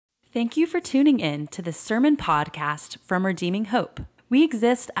Thank you for tuning in to the Sermon Podcast from Redeeming Hope. We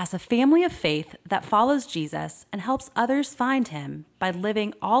exist as a family of faith that follows Jesus and helps others find him by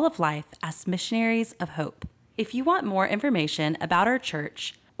living all of life as missionaries of hope. If you want more information about our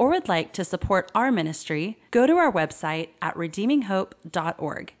church or would like to support our ministry, go to our website at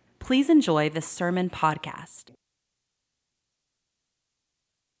redeeminghope.org. Please enjoy the Sermon Podcast.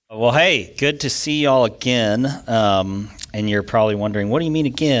 Well, hey, good to see y'all again. And you're probably wondering, what do you mean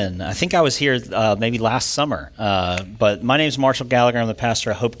again? I think I was here maybe last summer. But my name is Marshall Gallagher. I'm the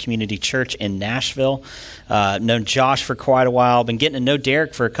pastor of Hope Community Church in Nashville. Known Josh for quite a while. Been getting to know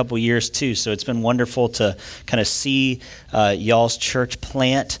Derek for a couple years too. So it's been wonderful to kind of see y'all's church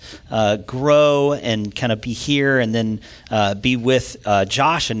plant grow and kind of be here and then be with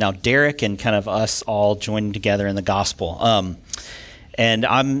Josh and now Derek and kind of us all joining together in the gospel. And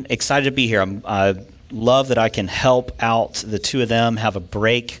I'm excited to be here. I love that I can help out the two of them have a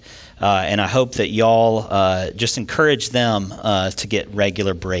break, and I hope that y'all just encourage them to get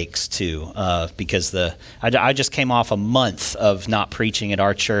regular breaks too, because I just came off a month of not preaching at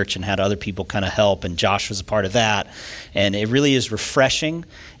our church and had other people kind of help, and Josh was a part of that, and it really is refreshing.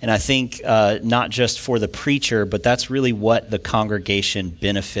 And I think not just for the preacher, but that's really what the congregation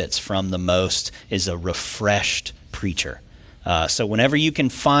benefits from the most is a refreshed preacher. So whenever you can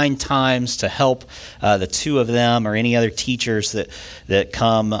find times to help the two of them or any other teachers that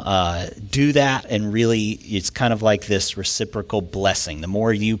come, do that, and really it's kind of like this reciprocal blessing. The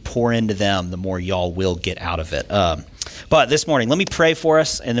more you pour into them, the more y'all will get out of it. But this morning, let me pray for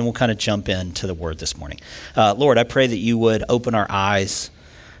us, and then we'll kind of jump into the Word this morning. Lord, I pray that you would open our eyes,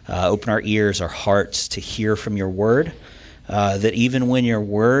 open our ears, our hearts to hear from your Word, that even when your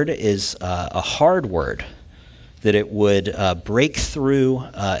Word is a hard word, that it would break through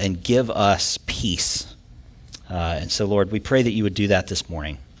and give us peace. And so, Lord, we pray that you would do that this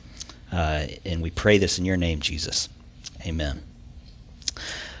morning. And we pray this in your name, Jesus. Amen.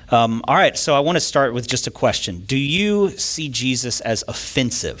 All right, so I want to start with just a question. Do you see Jesus as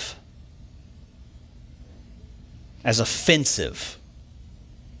offensive? As offensive?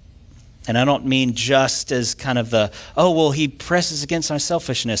 And I don't mean just as kind of he presses against my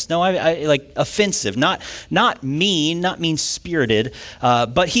selfishness. No, I like offensive, not mean, not mean-spirited,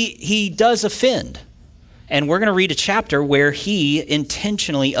 but he does offend. And we're going to read a chapter where he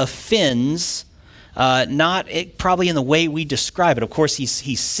intentionally offends, probably in the way we describe it. Of course,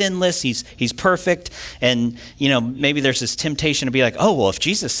 he's sinless, he's perfect, and maybe there's this temptation to be like, oh, well, if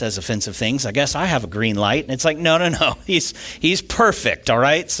Jesus says offensive things, I guess I have a green light. And it's like, no, he's perfect, all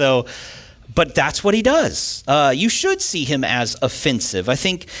right? But that's what he does. You should see him as offensive. I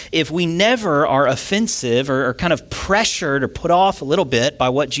think if we never are offensive or kind of pressured or put off a little bit by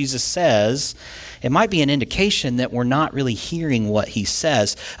what Jesus says, it might be an indication that we're not really hearing what he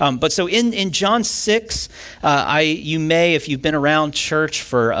says. But so in John 6, you may, if you've been around church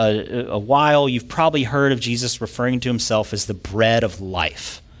for a while, you've probably heard of Jesus referring to himself as the bread of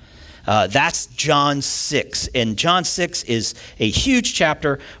life. That's John 6. And John 6 is a huge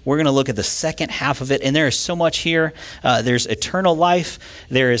chapter. We're going to look at the second half of it. And there is so much here. There's eternal life.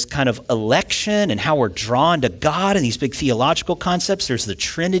 There is kind of election and how we're drawn to God and these big theological concepts. There's the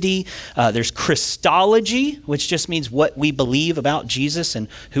Trinity. There's Christology, which just means what we believe about Jesus and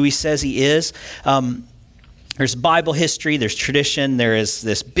who he says he is. There's Bible history, there's tradition, there is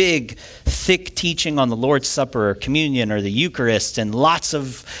this big, thick teaching on the Lord's Supper or communion or the Eucharist and lots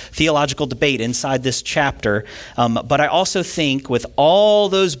of theological debate inside this chapter. But I also think with all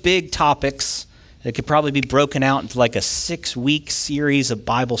those big topics, it could probably be broken out into like a 6-week series of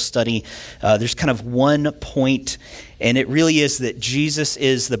Bible study. There's kind of one point, and it really is that Jesus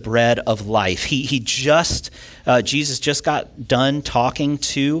is the bread of life. Jesus just got done talking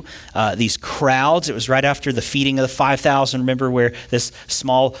to these crowds. It was right after the feeding of the 5,000. Remember where this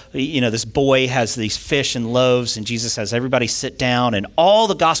this boy has these fish and loaves, and Jesus has everybody sit down, and all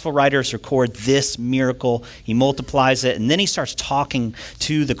the gospel writers record this miracle. He multiplies it, and then he starts talking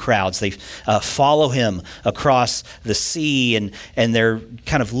to the crowds. They follow him across the sea, and they're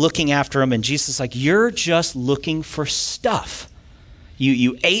kind of looking after him, and Jesus is like, you're just looking for stuff.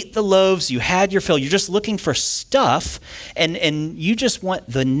 You ate the loaves, you had your fill, you're just looking for stuff, and you just want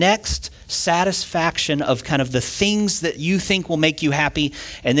the next satisfaction of kind of the things that you think will make you happy.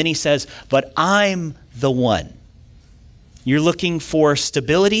 And then he says, but I'm the one. You're looking for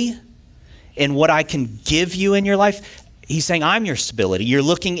stability in what I can give you in your life. He's saying, I'm your stability. You're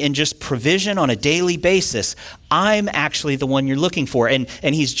looking in just provision on a daily basis. I'm actually the one you're looking for. And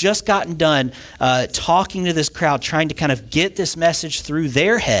he's just gotten done talking to this crowd, trying to kind of get this message through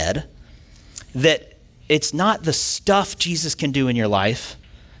their head that it's not the stuff Jesus can do in your life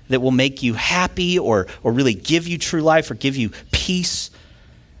that will make you happy or really give you true life or give you peace.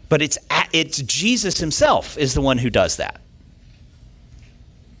 But it's Jesus himself is the one who does that.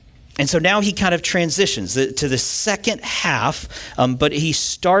 And so now he kind of transitions to the second half, but he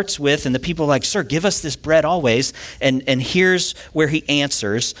starts with, and the people are like, sir, give us this bread always. And here's where he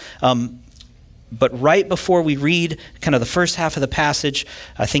answers. But right before we read kind of the first half of the passage,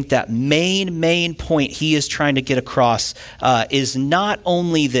 I think that main point he is trying to get across is not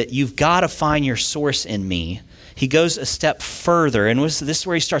only that you've got to find your source in me. He goes a step further, and this is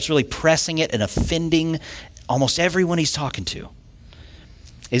where he starts really pressing it and offending almost everyone he's talking to.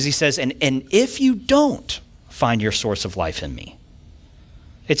 Is he says, and if you don't find your source of life in me,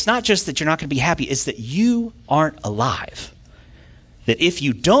 it's not just that you're not going to be happy, it's that you aren't alive. That if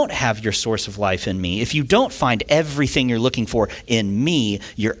you don't have your source of life in me, if you don't find everything you're looking for in me,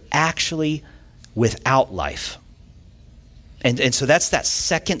 you're actually without life. And so that's that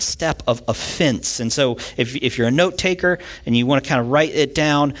second step of offense. And so if you're a note taker and you want to kind of write it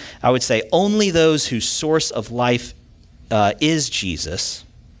down, I would say only those whose source of life is Jesus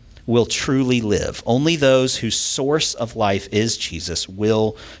will truly live. Only those whose source of life is Jesus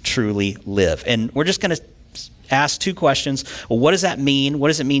will truly live. And we're just going to ask two questions. Well, what does that mean? What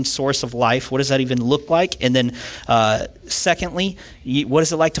does it mean, source of life? What does that even look like? And then secondly, what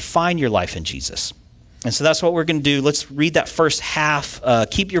is it like to find your life in Jesus? And so that's what we're going to do. Let's read that first half.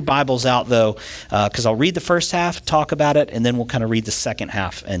 Keep your Bibles out, though, because I'll read the first half, talk about it, and then we'll kind of read the second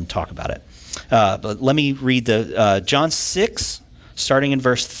half and talk about it. But let me read the John 6, starting in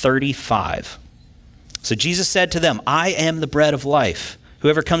verse 35. So Jesus said to them, I am the bread of life.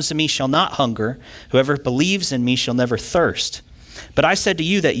 Whoever comes to me shall not hunger. Whoever believes in me shall never thirst. But I said to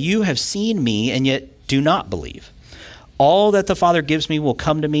you that you have seen me and yet do not believe. All that the Father gives me will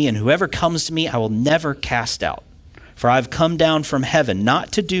come to me, and whoever comes to me I will never cast out. For I have come down from heaven,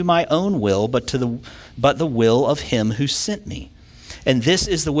 not to do my own will, but the will of him who sent me. And this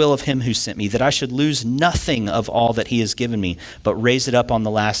is the will of him who sent me, that I should lose nothing of all that he has given me, but raise it up on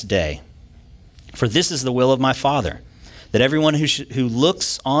the last day. For this is the will of my Father, that everyone who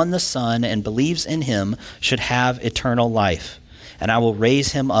looks on the Son and believes in him should have eternal life, and I will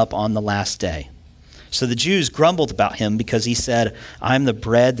raise him up on the last day. So the Jews grumbled about him because he said, I am the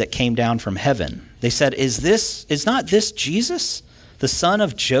bread that came down from heaven. They said, is not this Jesus, the son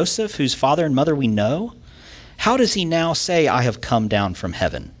of Joseph, whose father and mother we know? How does he now say, I have come down from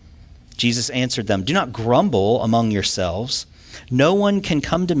heaven? Jesus answered them, do not grumble among yourselves. No one can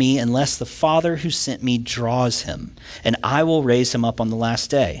come to me unless the Father who sent me draws him, and I will raise him up on the last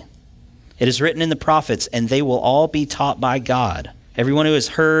day. It is written in the prophets, and they will all be taught by God. Everyone who has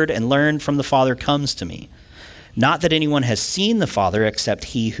heard and learned from the Father comes to me. Not that anyone has seen the Father except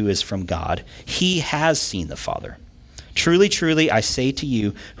he who is from God. He has seen the Father. Truly, truly, I say to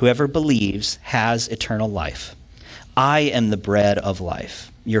you, whoever believes has eternal life. I am the bread of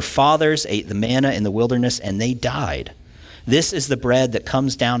life. Your fathers ate the manna in the wilderness, and they died. This is the bread that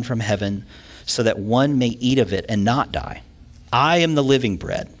comes down from heaven, so that one may eat of it and not die. I am the living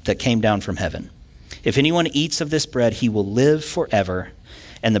bread that came down from heaven. If anyone eats of this bread, he will live forever,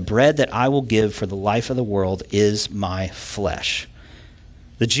 and the bread that I will give for the life of the world is my flesh.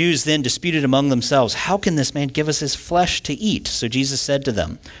 The Jews then disputed among themselves, how can this man give us his flesh to eat? So Jesus said to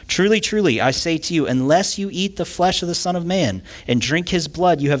them, truly, truly, I say to you, unless you eat the flesh of the Son of Man and drink his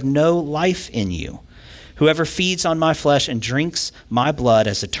blood, you have no life in you. Whoever feeds on my flesh and drinks my blood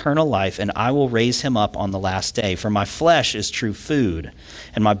has eternal life, and I will raise him up on the last day. For my flesh is true food,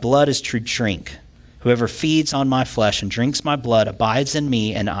 and my blood is true drink. Whoever feeds on my flesh and drinks my blood abides in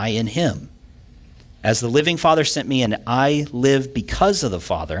me, and I in him. As the living Father sent me, and I live because of the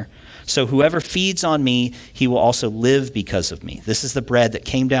Father, so whoever feeds on me, he will also live because of me. This is the bread that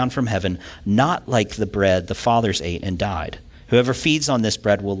came down from heaven, not like the bread the fathers ate and died. Whoever feeds on this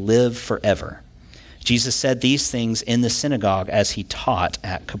bread will live forever. Jesus said these things in the synagogue as he taught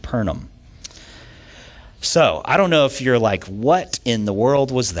at Capernaum. So, I don't know if you're like, what in the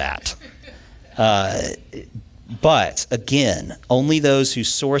world was that? But again, only those whose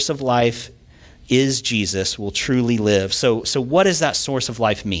source of life is Jesus will truly live. So what does that source of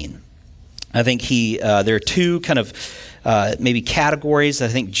life mean? I think there are two kind of maybe categories I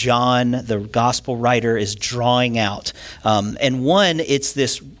think John, the gospel writer, is drawing out. And one, it's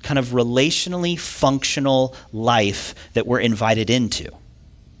this kind of relationally functional life that we're invited into.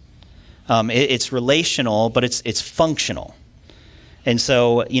 It's relational, but it's functional. And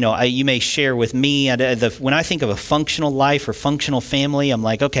so, you may share with me, when I think of a functional life or functional family, I'm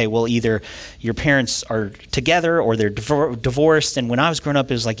like, okay, well, either your parents are together or they're divorced. And when I was growing up,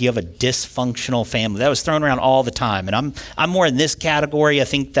 it was like you have a dysfunctional family. That was thrown around all the time. And I'm more in this category. I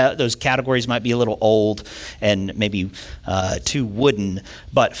think that those categories might be a little old and maybe too wooden,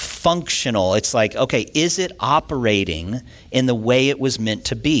 but functional. It's like, okay, is it operating in the way it was meant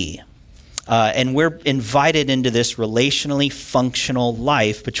to be? And we're invited into this relationally functional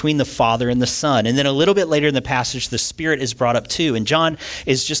life between the Father and the Son. And then a little bit later in the passage, the Spirit is brought up too. And John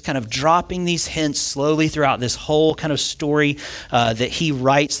is just kind of dropping these hints slowly throughout this whole kind of story that he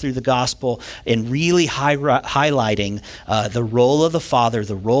writes through the gospel, and really highlighting the role of the Father,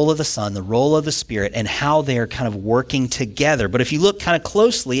 the role of the Son, the role of the Spirit, and how they're kind of working together. But if you look kind of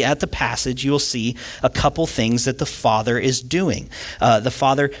closely at the passage, you'll see a couple things that the Father is doing. The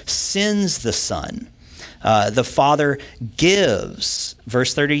Father sends the Son. The Father gives.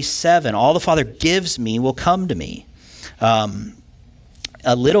 Verse 37, all the Father gives me will come to me.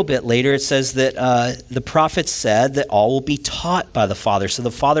 A little bit later, it says that the prophet said that all will be taught by the Father. So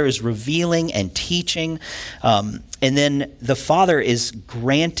the Father is revealing and teaching. And then the Father is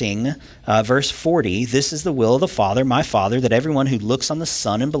granting, verse 40, this is the will of the Father, my Father, that everyone who looks on the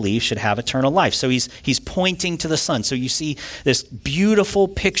Son and believes should have eternal life. So he's pointing to the Son. So you see this beautiful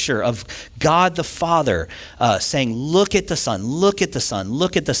picture of God the Father saying, look at the Son, look at the Son,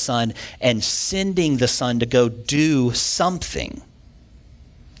 look at the Son, and sending the Son to go do something.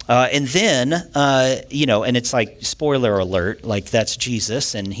 And then, and it's like, spoiler alert, like that's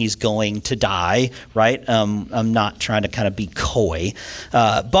Jesus and he's going to die, right? I'm not trying to kind of be coy.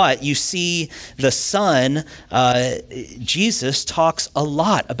 But you see the Son, Jesus talks a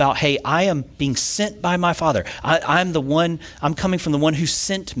lot about, hey, I am being sent by my Father. I'm coming from the one who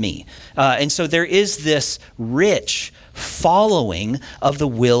sent me. And so there is this rich following of the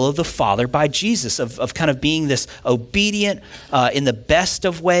will of the Father by Jesus, of kind of being this obedient, in the best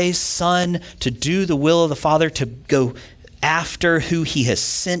of ways, Son, to do the will of the Father, to go after who he has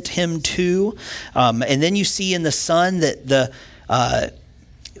sent him to. And then you see in the Son that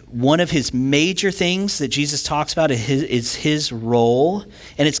one of his major things that Jesus talks about is his role.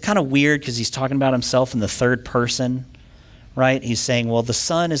 And it's kind of weird because he's talking about himself in the third person. Right? He's saying, well, the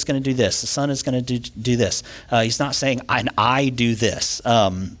Son is going to do this. The Son is going to do this. He's not saying, and I do this.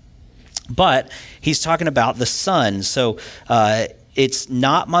 But he's talking about the Son. So it's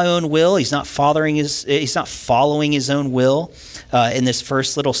not my own will. He's not following his own will in this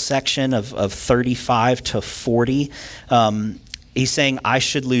first little section of 35 to 40. He's saying, I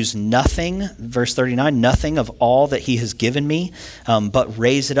should lose nothing, verse 39, nothing of all that he has given me, but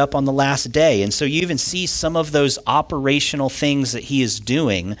raise it up on the last day. And so you even see some of those operational things that he is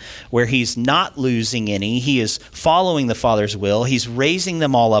doing where he's not losing any. He is following the Father's will. He's raising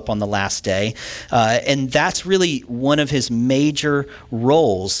them all up on the last day. And that's really one of his major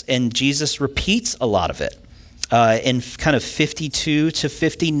roles. And Jesus repeats a lot of it. In kind of 52 to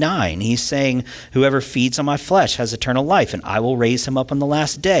 59, he's saying, whoever feeds on my flesh has eternal life, and I will raise him up on the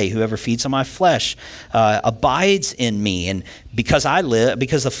last day. Whoever feeds on my flesh abides in me. And because I live,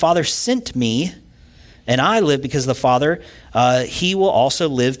 because the Father sent me, and I live because of the Father, he will also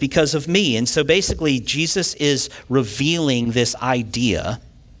live because of me. And so basically, Jesus is revealing this idea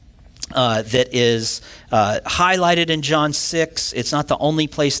that is highlighted in John 6. It's not the only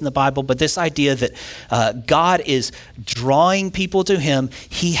place in the Bible, but this idea that God is drawing people to him.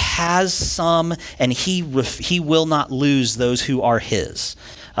 He has some, and he will not lose those who are his.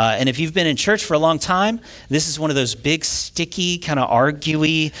 And if you've been in church for a long time, this is one of those big, sticky, kind of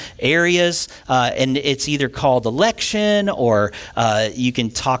arguey areas. And it's either called election, or you can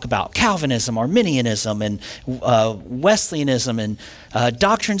talk about Calvinism, Arminianism, and Wesleyanism, and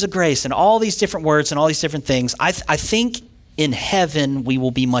doctrines of grace, and all these different words and all these different things. I think in heaven we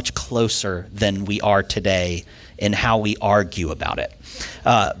will be much closer than we are today in how we argue about it.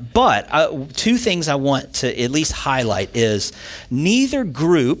 But two things I want to at least highlight is neither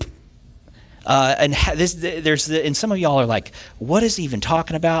group, and some of y'all are like, what is he even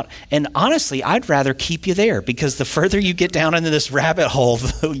talking about? And honestly, I'd rather keep you there, because the further you get down into this rabbit hole,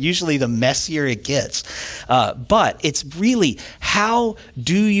 usually the messier it gets. But it's really, how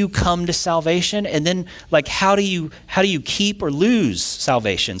do you come to salvation? And then, like, how do you keep or lose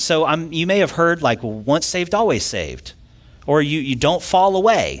salvation? So you may have heard, like, well, once saved, always saved. Or you don't fall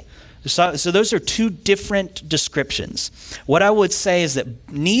away. So those are two different descriptions. What I would say is that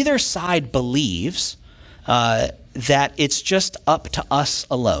neither side believes that it's just up to us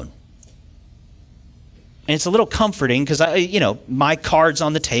alone. And it's a little comforting because my card's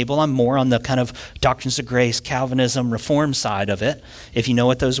on the table. I'm more on the kind of doctrines of grace, Calvinism, Reform side of it, if you know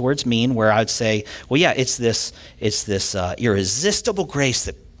what those words mean, where I'd say, well, yeah, it's this irresistible grace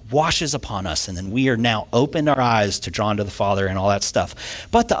that washes upon us, and then we are now opened our eyes to drawn to the Father and all that stuff.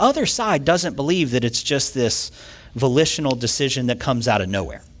 But the other side doesn't believe that it's just this volitional decision that comes out of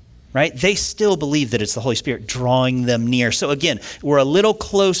nowhere. Right? They still believe that it's the Holy Spirit drawing them near. So again, we're a little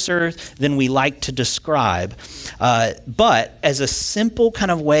closer than we like to describe, but as a simple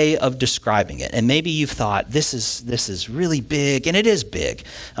kind of way of describing it, and maybe you've thought this is really big, and it is big.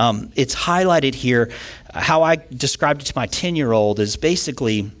 It's highlighted here. How I described it to my 10-year-old is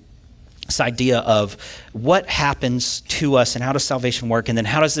basically this idea of what happens to us and how does salvation work, and then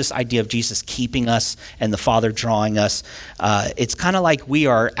how does this idea of Jesus keeping us and the Father drawing us. It's kind of like we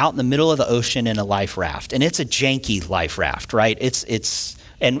are out in the middle of the ocean in a life raft, and it's a janky life raft, right?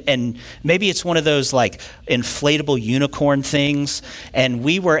 And maybe it's one of those like inflatable unicorn things, and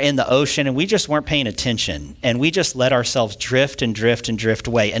we were in the ocean and we just weren't paying attention, and we just let ourselves drift and drift and drift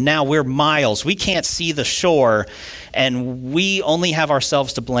away. And now we're miles. We can't see the shore, and we only have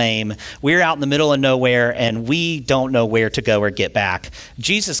ourselves to blame. We're out in the middle of nowhere, and we don't know where to go or get back.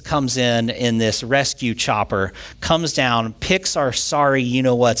 Jesus comes in this rescue chopper, comes down, picks our sorry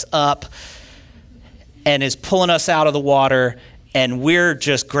you-know-what's up, and is pulling us out of the water. And we're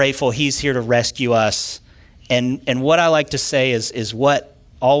just grateful he's here to rescue us. And what I like to say is what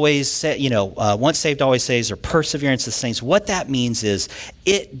always say, once saved, always saves, or perseverance of the saints. What that means is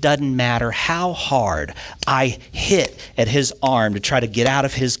it doesn't matter how hard I hit at his arm to try to get out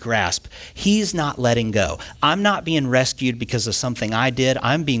of his grasp. He's not letting go. I'm not being rescued because of something I did.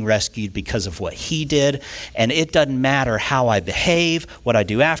 I'm being rescued because of what he did. And it doesn't matter how I behave, what I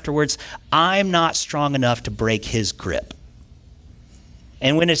do afterwards. I'm not strong enough to break his grip.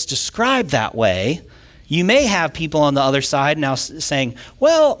 And when it's described that way, you may have people on the other side now saying,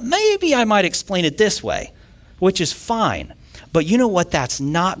 well, maybe I might explain it this way, which is fine. But you know what that's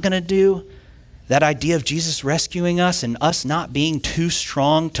not going to do? That idea of Jesus rescuing us and us not being too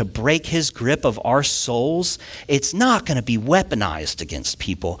strong to break his grip of our souls, it's not going to be weaponized against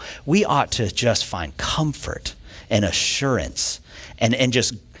people. We ought to just find comfort and assurance and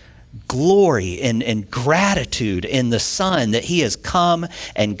just glory and gratitude in the Son that he has come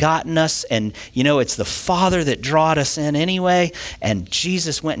and gotten us. And it's the Father that drawed us in anyway, and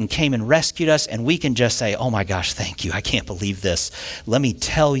Jesus went and came and rescued us, and we can just say, oh my gosh, thank you, I can't believe this. Let me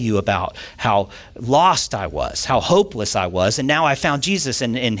tell you about how lost I was, how hopeless I was, and now I found Jesus,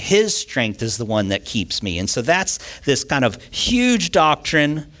 and his strength is the one that keeps me. And so that's this kind of huge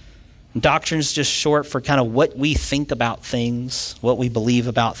doctrine. Doctrine is just short for kind of what we think about things, what we believe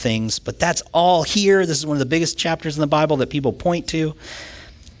about things. But that's all here. This is one of the biggest chapters in the Bible that people point to.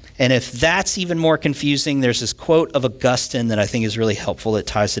 And if that's even more confusing, there's this quote of Augustine that I think is really helpful. It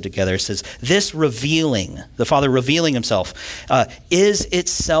ties it together. It says, this revealing, the Father revealing himself, is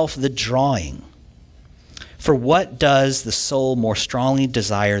itself the drawing. For what does the soul more strongly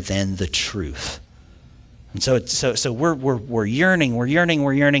desire than the truth? And so we're yearning,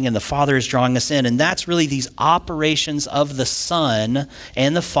 and the Father is drawing us in. And that's really these operations of the Son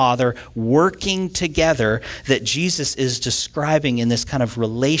and the Father working together that Jesus is describing in this kind of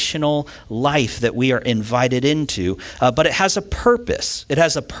relational life that we are invited into. But it has a purpose. It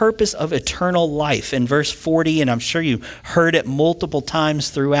has a purpose of eternal life. In verse 40, and I'm sure you heard it multiple times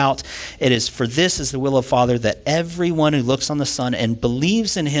throughout, it is, for this is the will of Father, that everyone who looks on the Son and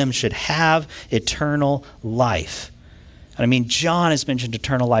believes in him should have eternal life. And I mean, John has mentioned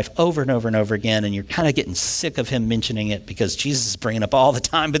eternal life over and over and over again, and you're kind of getting sick of him mentioning it because Jesus is bringing it up all the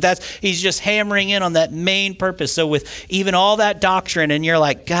time, but he's just hammering in on that main purpose. So with even all that doctrine, and you're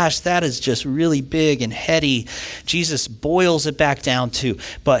like, gosh, that is just really big and heady, Jesus boils it back down to,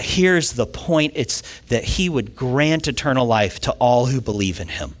 but here's the point, it's that he would grant eternal life to all who believe in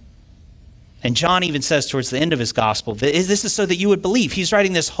him. And John even says towards the end of his gospel, this is so that you would believe. He's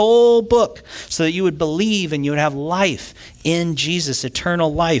writing this whole book so that you would believe and you would have life in Jesus,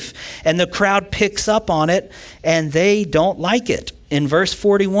 eternal life. And the crowd picks up on it, and they don't like it. In verse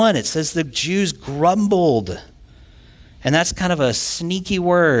 41, it says the Jews grumbled. And that's kind of a sneaky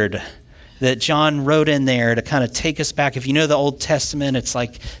word that John wrote in there to kind of take us back. If you know the Old Testament, it's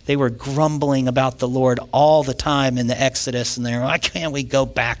like they were grumbling about the Lord all the time in the Exodus, and they're, why can't we go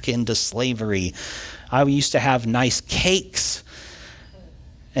back into slavery? I used to have nice cakes.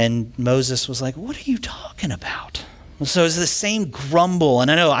 And Moses was like, what are you talking about? So it's the same grumble. And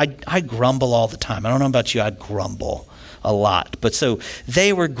I know I grumble all the time. I don't know about you, I grumble a lot. But so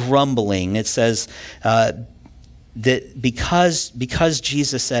they were grumbling. It says, that because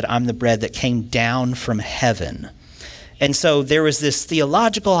Jesus said, I'm the bread that came down from heaven. And so there was this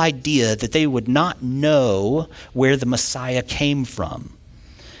theological idea that they would not know where the Messiah came from.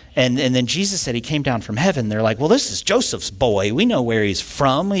 And then Jesus said he came down from heaven. They're like, well, this is Joseph's boy. We know where he's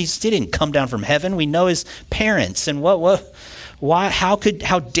from. He didn't come down from heaven. We know his parents. And why? How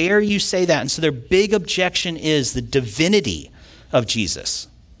dare you say that? And so their big objection is the divinity of Jesus.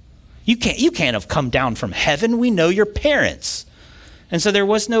 You can't have come down from heaven. We know your parents. And so there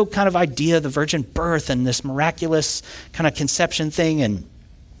was no kind of idea of the virgin birth and this miraculous kind of conception thing.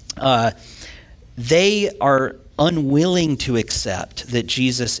 And they are unwilling to accept that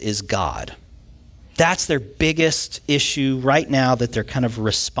Jesus is God. That's their biggest issue right now that they're kind of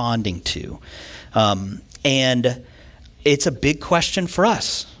responding to. And it's a big question for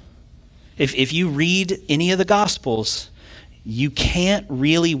us. If you read any of the Gospels, you can't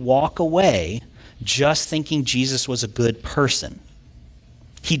really walk away just thinking Jesus was a good person.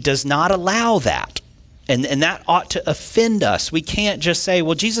 He does not allow that. And that ought to offend us. We can't just say,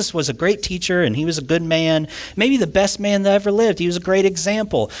 well, Jesus was a great teacher and he was a good man, maybe the best man that ever lived. He was a great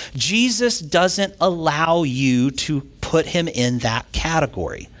example. Jesus doesn't allow you to put him in that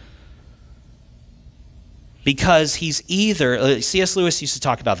category. Because he's either, C.S. Lewis used to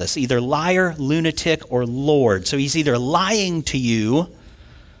talk about this, either liar, lunatic, or Lord. So he's either lying to you.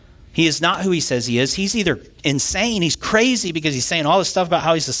 He is not who he says he is. He's either insane, he's crazy because he's saying all this stuff about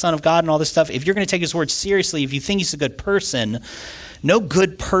how he's the Son of God and all this stuff. If you're going to take his word seriously, if you think he's a good person, no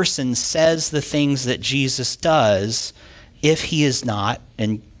good person says the things that Jesus does if he is not,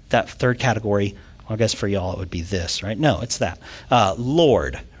 in that third category, well, I guess for y'all it would be this, right? No, it's that.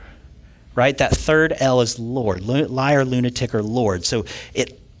 Lord, right? That third L is Lord, liar, lunatic, or Lord. So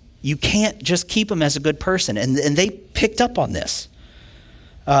you can't just keep him as a good person. And they picked up on this.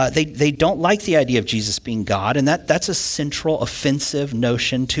 They don't like the idea of Jesus being God, and that's a central offensive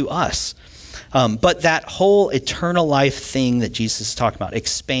notion to us. But that whole eternal life thing that Jesus is talking about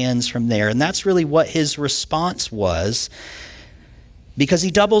expands from there, and that's really what his response was, because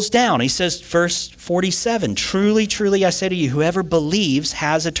he doubles down. He says, verse 47, truly, truly, I say to you, whoever believes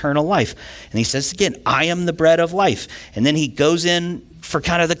has eternal life. And he says again, I am the bread of life. And then he goes in for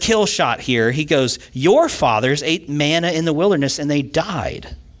kind of the kill shot here. He goes, your fathers ate manna in the wilderness and they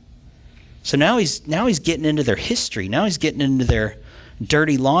died. So now he's getting into their history. Now he's getting into their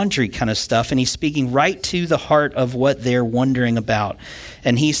dirty laundry kind of stuff, and he's speaking right to the heart of what they're wondering about.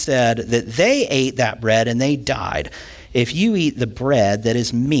 And he said that they ate that bread and they died. If you eat the bread that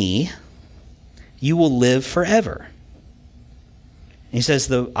is me, you will live forever. And he says,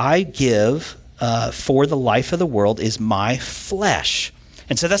 I give for the life of the world is my flesh.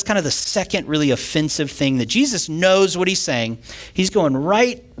 And so that's kind of the second really offensive thing that Jesus knows what he's saying. He's going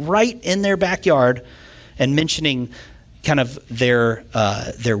right in their backyard and mentioning kind of their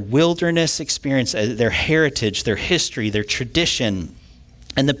wilderness experience, their heritage, their history, their tradition.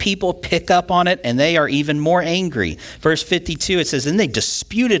 And the people pick up on it, and they are even more angry. Verse 52, it says, then they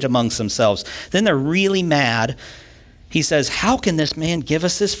disputed amongst themselves. Then they're really mad. He says, how can this man give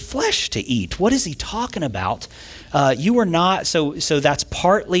us his flesh to eat? What is he talking about? You are not, so that's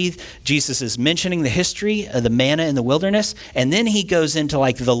partly Jesus is mentioning the history of the manna in the wilderness, and then he goes into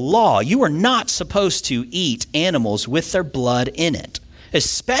like the law. You are not supposed to eat animals with their blood in it,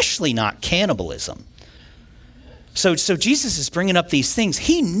 especially not cannibalism. So Jesus is bringing up these things.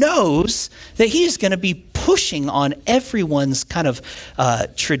 He knows that he is going to be pushing on everyone's kind of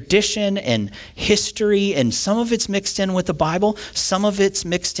tradition and history, and some of it's mixed in with the Bible, some of it's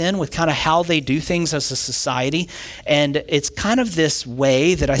mixed in with kind of how they do things as a society, and it's kind of this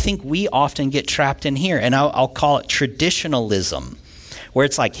way that I think we often get trapped in here, and I'll call it traditionalism, where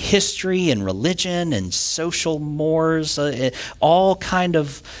it's like history and religion and social mores, all kind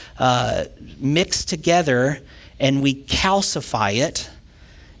of mixed together, and we calcify it.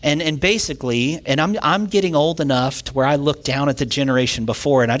 And basically, and I'm getting old enough to where I look down at the generation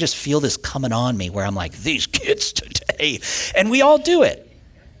before, and I just feel this coming on me where I'm like, these kids today, and we all do it.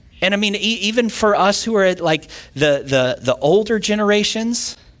 And I mean, even for us who are at like the older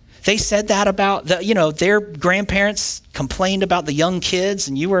generations, they said that about their grandparents complained about the young kids,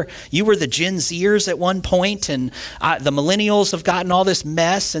 and you were the Gen Zers at one point, and the millennials have gotten all this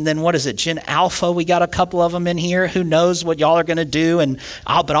mess, and then what is it, Gen Alpha? We got a couple of them in here. Who knows what y'all are going to do? And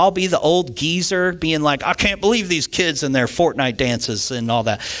I'll be the old geezer being like, I can't believe these kids and their Fortnite dances and all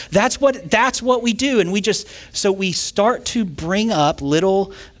that. That's what we do, and we start to bring up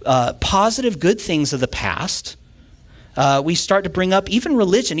little positive, good things of the past. We start to bring up even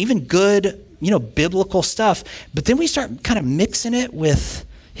religion, even good, biblical stuff. But then we start kind of mixing it with,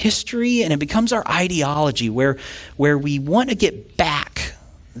 history, and it becomes our ideology where we want to get back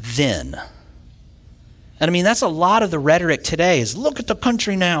then. And I mean, that's a lot of the rhetoric today is, look at the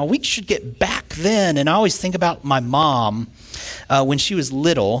country now. We should get back then. And I always think about my mom when she was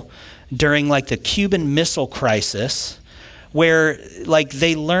little during like the Cuban Missile Crisis, where like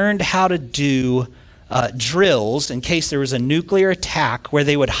they learned how to do drills in case there was a nuclear attack, where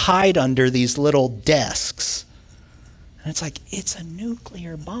they would hide under these little desks. And it's like, it's a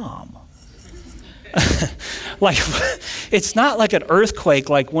nuclear bomb. Like, it's not like an earthquake,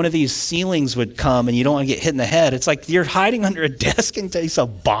 like one of these ceilings would come and you don't want to get hit in the head. It's like you're hiding under a desk in case a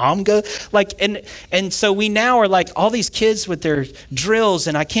bomb goes. Like, and so we now are like all these kids with their drills,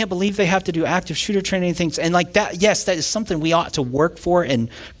 and I can't believe they have to do active shooter training and things. And like that, yes, that is something we ought to work for and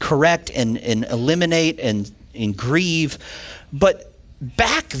correct and eliminate and grieve. But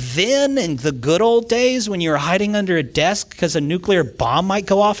back then, in the good old days, when you were hiding under a desk because a nuclear bomb might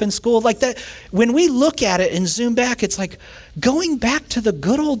go off in school, like that, when we look at it and zoom back, it's like going back to the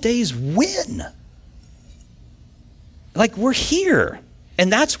good old days when? Like, we're here.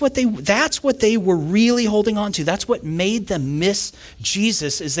 And that's what they were really holding on to. That's what made them miss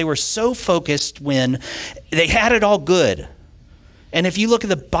Jesus, is they were so focused when they had it all good. And if you look at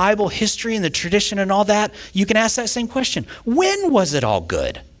the Bible history and the tradition and all that, you can ask that same question. When was it all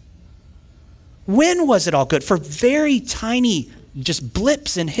good? When was it all good? For very tiny just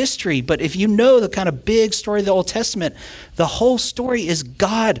blips in history. But if you know the kind of big story of the Old Testament, the whole story is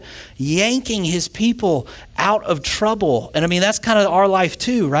God yanking his people out of trouble. And I mean, that's kind of our life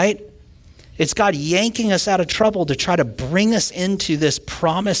too, right? It's God yanking us out of trouble to try to bring us into this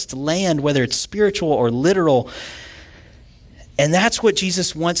promised land, whether it's spiritual or literal. And that's what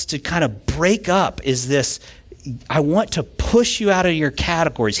Jesus wants to kind of break up, is this, I want to push you out of your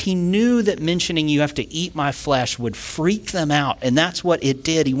categories. He knew that mentioning you have to eat my flesh would freak them out, and that's what it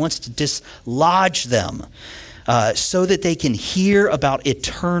did. He wants to dislodge them so that they can hear about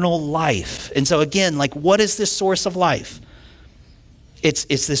eternal life. And so again, like, what is this source of life? It's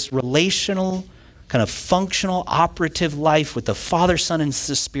this relational, kind of functional, operative life with the Father, Son, and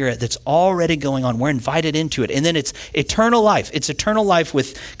the Spirit that's already going on. We're invited into it. And then it's eternal life. It's eternal life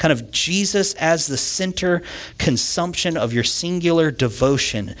with kind of Jesus as the center consumption of your singular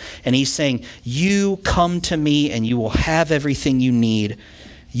devotion. And he's saying, you come to me and you will have everything you need.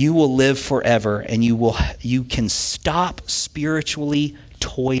 You will live forever, and you can stop spiritually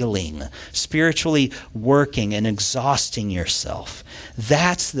toiling, spiritually working and exhausting yourself.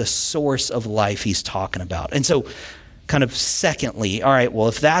 That's the source of life he's talking about. And so kind of secondly, all right, well,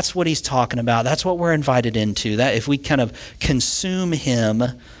 if that's what he's talking about, that's what we're invited into, that if we kind of consume him,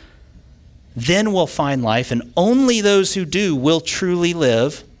 then we'll find life, and only those who do will truly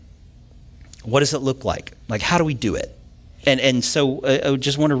live. What does it look like? Like, how do we do it? And so I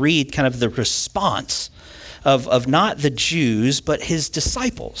just want to read kind of the response of not the Jews, but his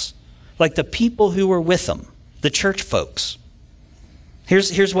disciples, like the people who were with him, the church folks.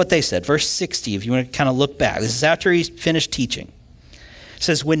 Here's what they said. Verse 60, if you want to kind of look back. This is after he finished teaching. It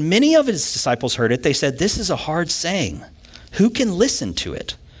says, when many of his disciples heard it, they said, this is a hard saying. Who can listen to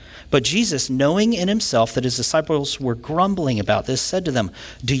it? But Jesus, knowing in himself that his disciples were grumbling about this, said to them,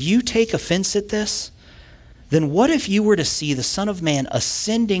 do you take offense at this? Then what if you were to see the Son of Man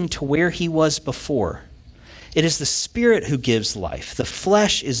ascending to where he was before? It is the Spirit who gives life. The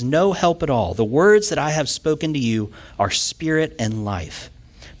flesh is no help at all. The words that I have spoken to you are spirit and life.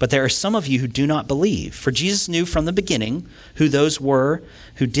 But there are some of you who do not believe. For Jesus knew from the beginning who those were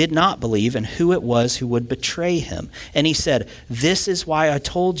who did not believe and who it was who would betray him. And he said, this is why I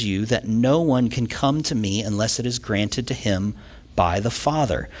told you that no one can come to me unless it is granted to him by the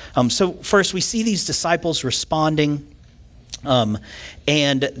Father. So first we see these disciples responding.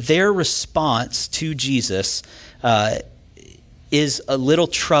 And their response to Jesus is a little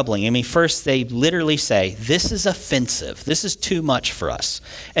troubling. I mean, first they literally say, this is offensive. This is too much for us.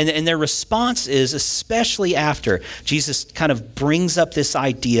 And their response is, especially after Jesus kind of brings up this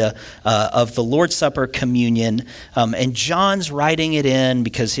idea of the Lord's Supper, communion, and John's writing it in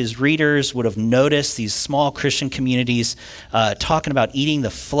because his readers would have noticed these small Christian communities talking about eating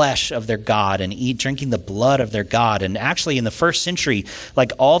the flesh of their God and drinking the blood of their God. And actually in the first century,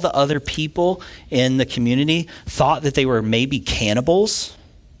 like all the other people in the community thought that they were maybe cannibals,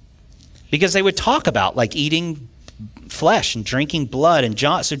 because they would talk about like eating flesh and drinking blood. And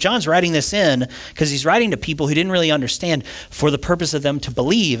John's writing this in because he's writing to people who didn't really understand, for the purpose of them to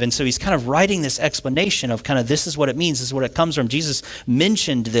believe. And so he's kind of writing this explanation of kind of, this is what it means, this is what it comes from. Jesus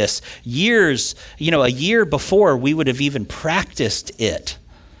mentioned this years, a year before we would have even practiced it.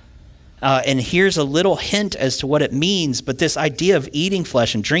 And here's a little hint as to what it means. But this idea of eating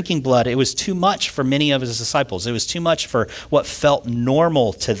flesh and drinking blood, it was too much for many of his disciples. It was too much for what felt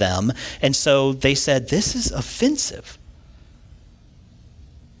normal to them. And so they said, this is offensive.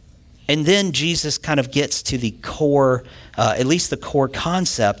 And then Jesus kind of gets to the core, at least the core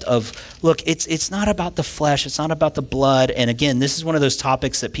concept of, look, it's not about the flesh, it's not about the blood. And again, this is one of those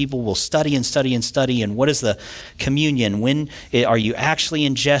topics that people will study and study and study. And what is the communion? When are you actually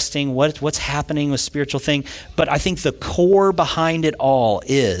ingesting? What's happening with spiritual thing? But I think the core behind it all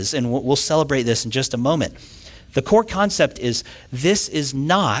is, and we'll celebrate this in just a moment, the core concept is this is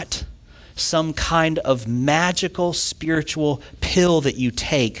not some kind of magical spiritual pill that you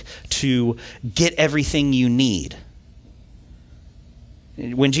take to get everything you need.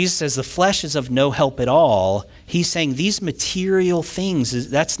 When Jesus says the flesh is of no help at all, he's saying these material things,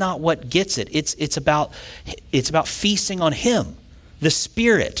 that's not what gets it. It's about feasting on him, the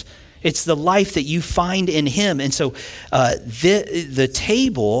Spirit. It's the life that you find in him. And so the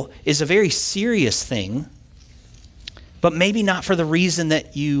table is a very serious thing, but maybe not for the reason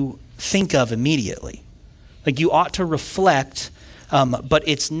that you think of immediately. Like you ought to reflect, but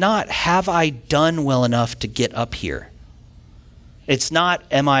it's not, have I done well enough to get up here? It's not,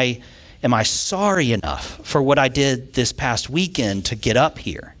 am I sorry enough for what I did this past weekend to get up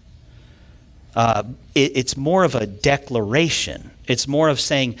here? It's more of a declaration. It's more of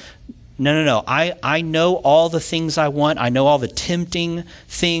saying, no. I know all the things I want. I know all the tempting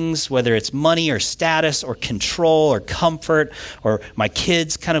things, whether it's money or status or control or comfort or my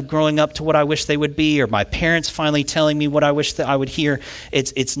kids kind of growing up to what I wish they would be or my parents finally telling me what I wish that I would hear.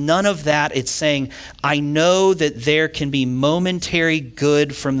 It's none of that. It's saying, I know that there can be momentary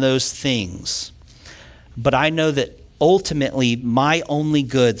good from those things, but I know that ultimately my only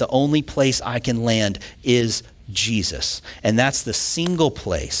good, the only place I can land is Jesus. And that's the single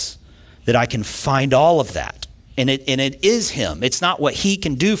place that I can find all of that. And it is him. It's not what he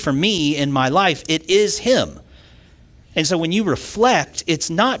can do for me in my life. It is him. And so when you reflect,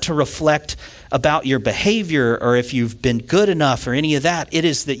 it's not to reflect about your behavior or if you've been good enough or any of that. It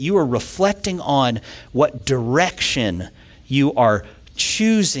is that you are reflecting on what direction you are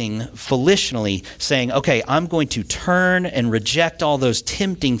choosing volitionally, saying, okay, I'm going to turn and reject all those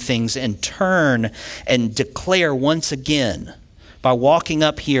tempting things and turn and declare once again, by walking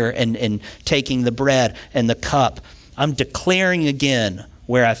up here and taking the bread and the cup, I'm declaring again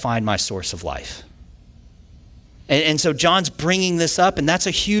where I find my source of life. And so John's bringing this up, and that's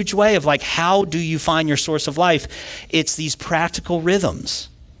a huge way of like, how do you find your source of life? It's these practical rhythms,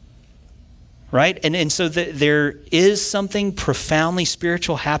 right? And so there is something profoundly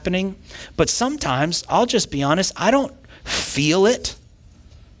spiritual happening, but sometimes, I'll just be honest, I don't feel it.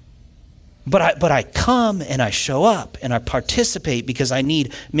 But I come and I show up and I participate because I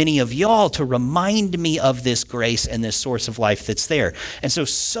need many of y'all to remind me of this grace and this source of life that's there. And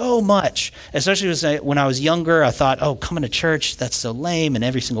so much, especially when I was younger, I thought, oh, coming to church, that's so lame, and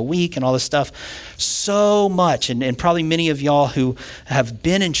every single week and all this stuff. So much, and probably many of y'all who have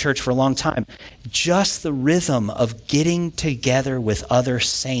been in church for a long time, just the rhythm of getting together with other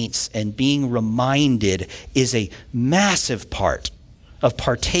saints and being reminded is a massive part of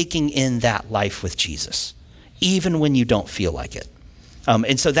partaking in that life with Jesus, even when you don't feel like it.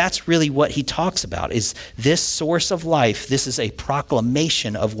 And so that's really what he talks about, is this source of life. This is a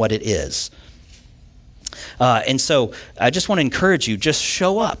proclamation of what it is. And so I just want to encourage you, just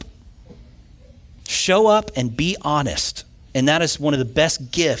show up. Show up and be honest. And that is one of the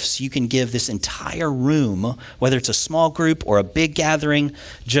best gifts you can give this entire room, whether it's a small group or a big gathering.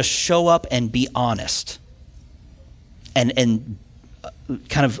 Just show up and be honest. And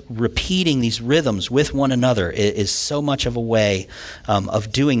kind of repeating these rhythms with one another is so much of a way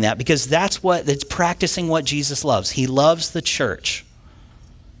of doing that, because it's practicing what Jesus loves. He loves the church.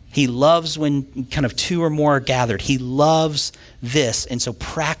 He loves when kind of two or more are gathered. He loves this. And so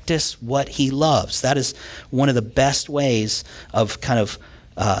practice what he loves. That is one of the best ways of kind of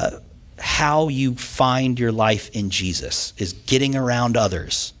how you find your life in Jesus, is getting around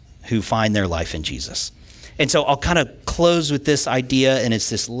others who find their life in Jesus. And so I'll kind of close with this idea, and it's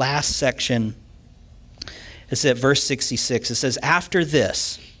this last section. It's at verse 66. It says, after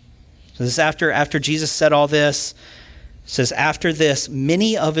this, so this is after Jesus said all this, it says, after this,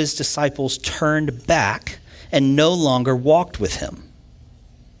 many of his disciples turned back and no longer walked with him.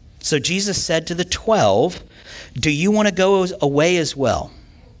 So Jesus said to the 12, do you want to go away as well?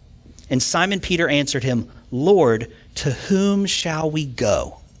 And Simon Peter answered him, Lord, to whom shall we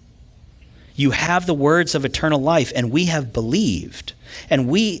go? You have the words of eternal life, and we have believed,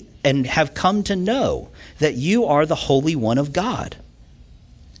 and have come to know that you are the Holy One of God.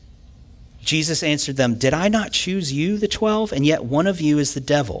 Jesus answered them, "Did I not choose you, the 12? And yet one of you is the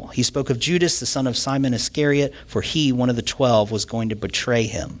devil." He spoke of Judas, the son of Simon Iscariot, for he, one of the 12, was going to betray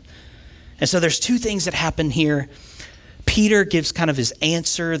him. And so there's two things that happen here. Peter gives kind of his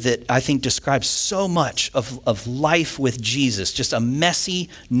answer that I think describes so much of life with Jesus, just a messy,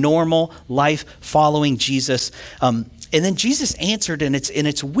 normal life following Jesus. And then Jesus answered, and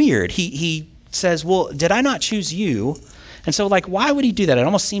it's weird. He says, "Well, did I not choose you?" And so, like, why would he do that? It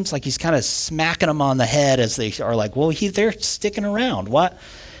almost seems like he's kind of smacking them on the head as they are like, well, they're sticking around. What?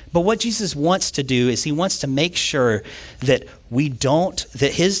 But what Jesus wants to do is he wants to make sure that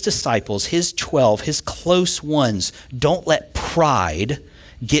that his disciples, his 12, his close ones, don't let pride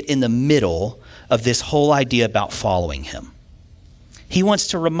get in the middle of this whole idea about following him. He wants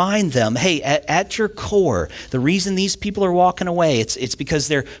to remind them, hey, at your core, the reason these people are walking away, it's because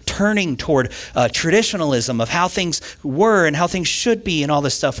they're turning toward traditionalism of how things were and how things should be and all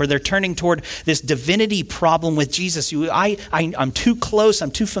this stuff, or they're turning toward this divinity problem with Jesus. I'm too close, I'm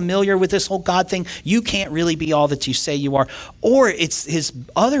too familiar with this whole God thing. You can't really be all that you say you are. Or it's his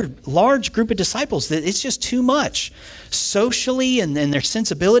other large group of disciples that it's just too much. Socially and their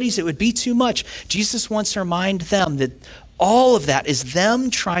sensibilities, it would be too much. Jesus wants to remind them that all of that is them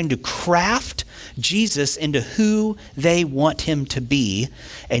trying to craft Jesus into who they want him to be.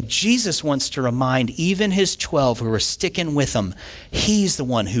 And Jesus wants to remind even his 12 who are sticking with him, he's the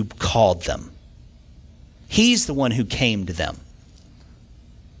one who called them. He's the one who came to them.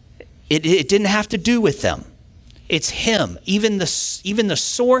 It didn't have to do with them. It's him. Even the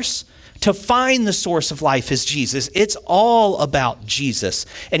source, to find the source of life is Jesus. It's all about Jesus.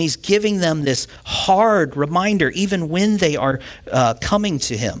 And he's giving them this hard reminder even when they are coming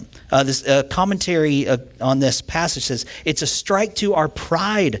to him. This commentary on this passage says, it's a strike to our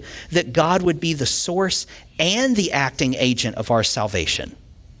pride that God would be the source and the acting agent of our salvation.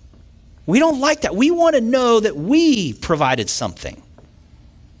 We don't like that. We want to know that we provided something.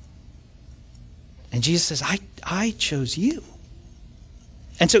 And Jesus says, I chose you.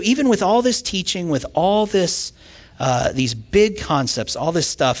 And so even with all this teaching, with all this, these big concepts, all this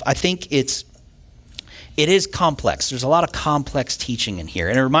stuff, I think it is complex. There's a lot of complex teaching in here.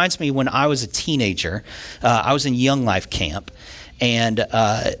 And it reminds me when I was a teenager, I was in Young Life camp. And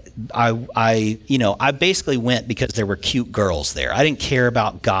I basically went because there were cute girls there. I didn't care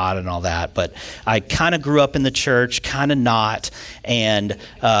about God and all that, but I kind of grew up in the church, kind of not. And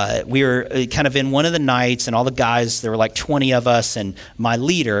we were kind of in one of the nights, and all the guys, there were like 20 of us, and my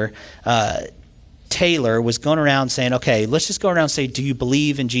leader, Taylor, was going around saying, okay, let's just go around and say, do you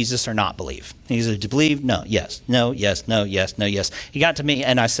believe in Jesus or not believe? And he said, do you believe? No, yes, no, yes, no, yes, no, yes. He got to me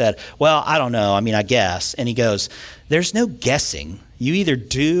and I said, well, I don't know. I mean, I guess. And he goes, there's no guessing. You either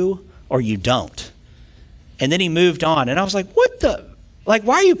do or you don't. And then he moved on. And I was like,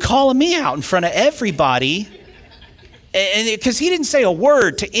 why are you calling me out in front of everybody? And because he didn't say a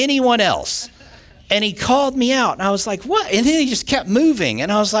word to anyone else. And he called me out, and I was like, what? And then he just kept moving.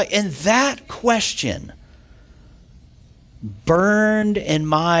 And I was like, and that question burned in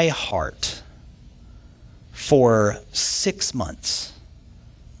my heart for 6 months.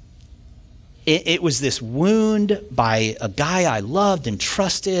 It was this wound by a guy I loved and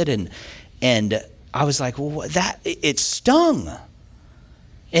trusted, and I was like, well, it stung.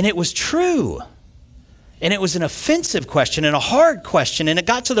 And it was true. And it was an offensive question and a hard question, and it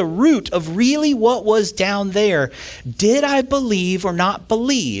got to the root of really what was down there. Did I believe or not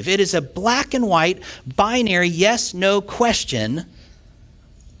believe? It is a black and white, binary, yes, no question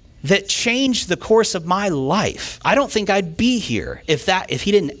that changed the course of my life. I don't think I'd be here if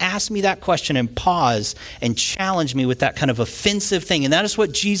he didn't ask me that question and pause and challenge me with that kind of offensive thing. And that is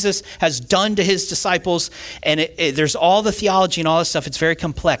what Jesus has done to his disciples. And there's all the theology and all this stuff. It's very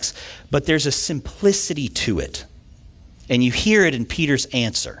complex, but there's a simplicity to it. And you hear it in Peter's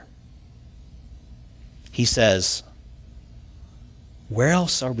answer. He says, where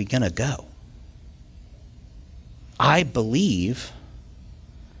else are we going to go? I believe.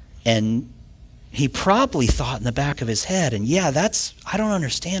 And he probably thought in the back of his head, and I don't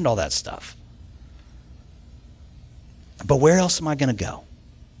understand all that stuff. But where else am I going to go?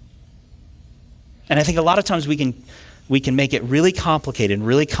 And I think a lot of times we can make it really complicated and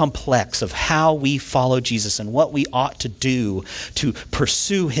really complex of how we follow Jesus and what we ought to do to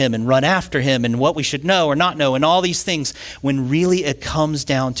pursue him and run after him and what we should know or not know and all these things, when really it comes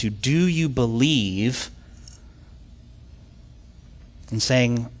down to, do you believe? And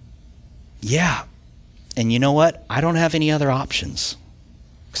saying, yeah, and you know what? I don't have any other options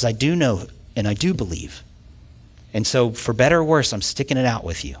because I do know and I do believe. And so for better or worse, I'm sticking it out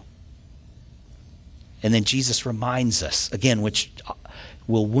with you. And then Jesus reminds us, again, which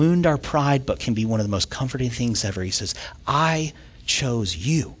will wound our pride, but can be one of the most comforting things ever. He says, I chose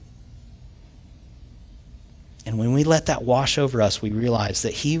you. And when we let that wash over us, we realize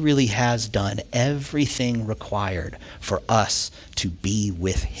that he really has done everything required for us to be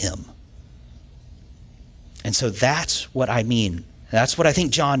with him. And so that's what I mean. That's what I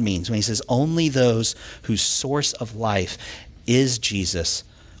think John means when he says only those whose source of life is Jesus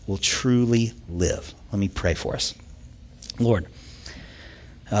will truly live. Let me pray for us. Lord,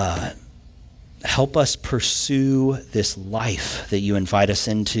 help us pursue this life that you invite us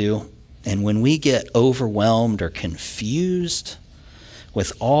into. And when we get overwhelmed or confused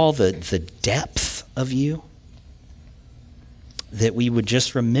with all the depth of you, that we would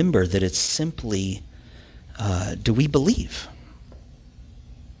just remember that it's simply, do we believe?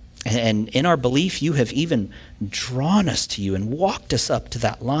 And in our belief, you have even drawn us to you and walked us up to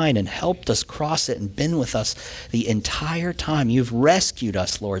that line and helped us cross it and been with us the entire time. You've rescued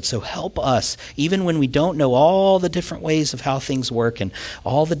us, Lord. So help us, even when we don't know all the different ways of how things work and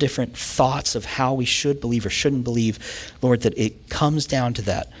all the different thoughts of how we should believe or shouldn't believe, Lord, that it comes down to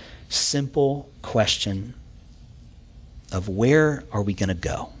that simple question of where are we going to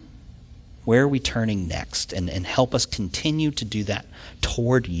go? Where are we turning next? And help us continue to do that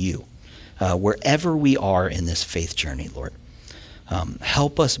toward you, wherever we are in this faith journey, Lord.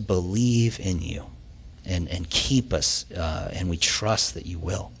 Help us believe in you and keep us, and we trust that you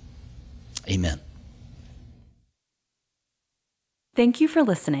will. Amen. Thank you for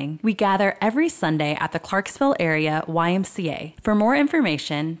listening. We gather every Sunday at the Clarksville area YMCA. For more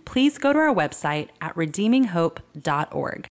information, please go to our website at redeeminghope.org.